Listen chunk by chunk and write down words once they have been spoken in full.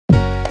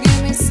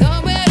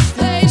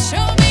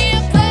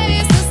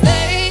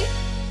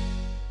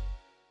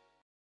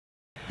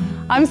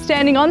I'm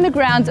standing on the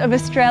grounds of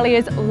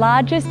Australia's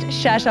largest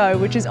chateau,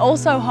 which is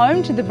also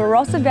home to the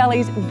Barossa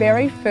Valley's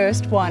very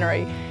first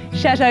winery.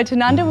 Chateau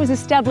Tanunda was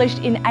established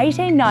in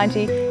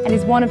 1890 and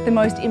is one of the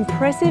most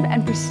impressive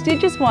and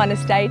prestigious wine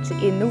estates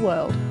in the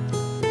world.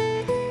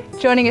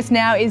 Joining us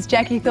now is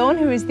Jackie Thorne,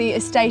 who is the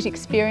Estate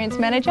Experience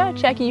Manager.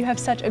 Jackie, you have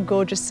such a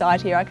gorgeous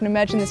site here. I can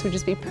imagine this would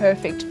just be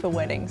perfect for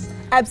weddings.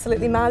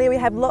 Absolutely, Malia. We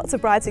have lots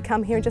of brides who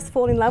come here and just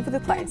fall in love with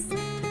the place.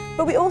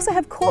 But we also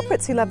have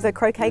corporates who love the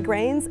croquet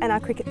greens and our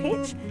cricket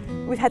pitch.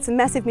 We've had some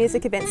massive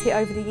music events here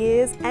over the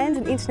years and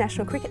an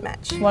international cricket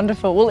match.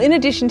 Wonderful. Well, in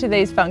addition to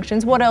these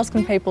functions, what else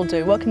can people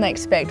do? What can they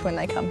expect when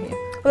they come here?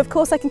 Well, of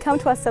course, they can come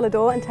to our cellar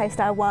door and taste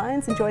our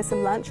wines, enjoy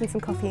some lunch and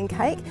some coffee and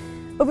cake.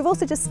 But we've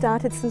also just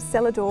started some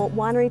cellar door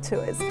winery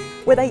tours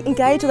where they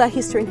engage with our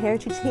history and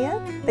heritage here.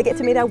 They get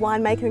to meet our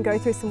winemaker and go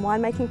through some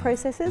winemaking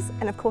processes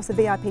and, of course, a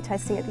VIP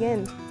tasting at the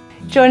end.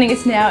 Joining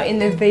us now in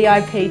the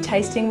VIP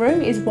tasting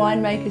room is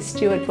winemaker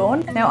Stuart Vaughan.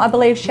 Now, I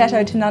believe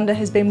Chateau Tanunda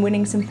has been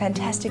winning some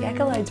fantastic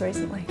accolades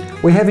recently.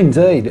 We have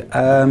indeed,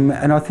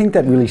 and I think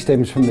that really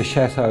stems from the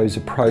Chateau's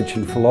approach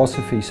and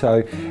philosophy.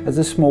 So, as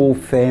a small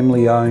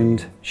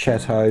family-owned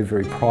chateau,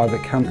 very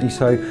private company,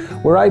 so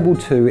we're able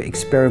to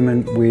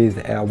experiment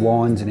with our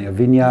wines and our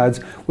vineyards.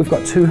 We've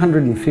got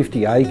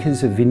 250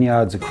 acres of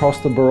vineyards across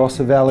the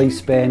Barossa Valley,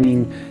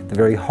 spanning the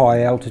very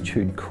high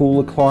altitude,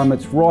 cooler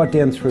climates, right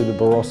down through the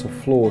Barossa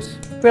floors.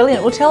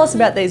 Brilliant. Well, tell us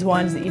about these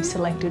wines that you've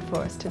selected for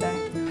us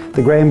today.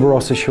 The Grand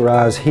Barossa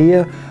Shiraz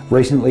here,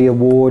 recently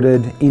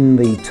awarded in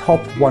the top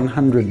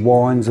 100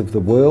 wines of the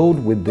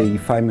world with the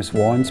famous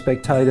Wine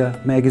Spectator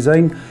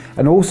magazine,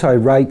 and also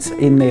rates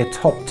in their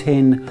top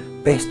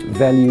 10 best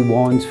value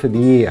wines for the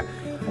year.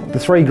 The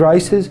Three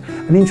Graces,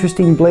 an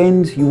interesting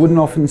blend. You wouldn't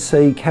often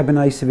see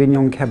Cabernet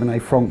Sauvignon,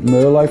 Cabernet Franc,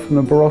 Merlot from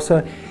the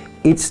Barossa.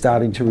 It's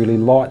starting to really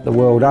light the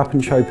world up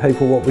and show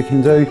people what we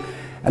can do.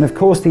 And of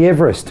course the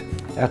Everest,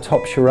 our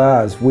top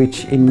Shiraz,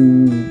 which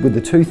with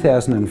the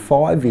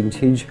 2005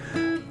 vintage,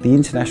 the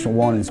International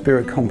Wine and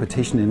Spirit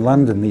Competition in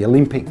London, the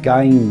Olympic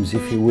Games,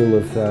 if you will,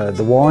 of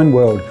the wine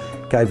world,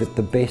 gave it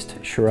the best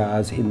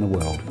Shiraz in the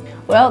world.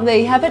 Well, there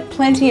you have it,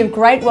 plenty of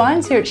great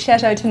wines here at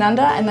Chateau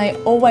Tanunda, and they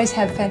always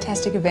have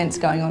fantastic events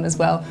going on as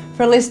well.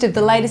 For a list of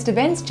the latest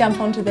events, jump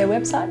onto their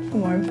website for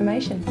more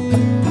information.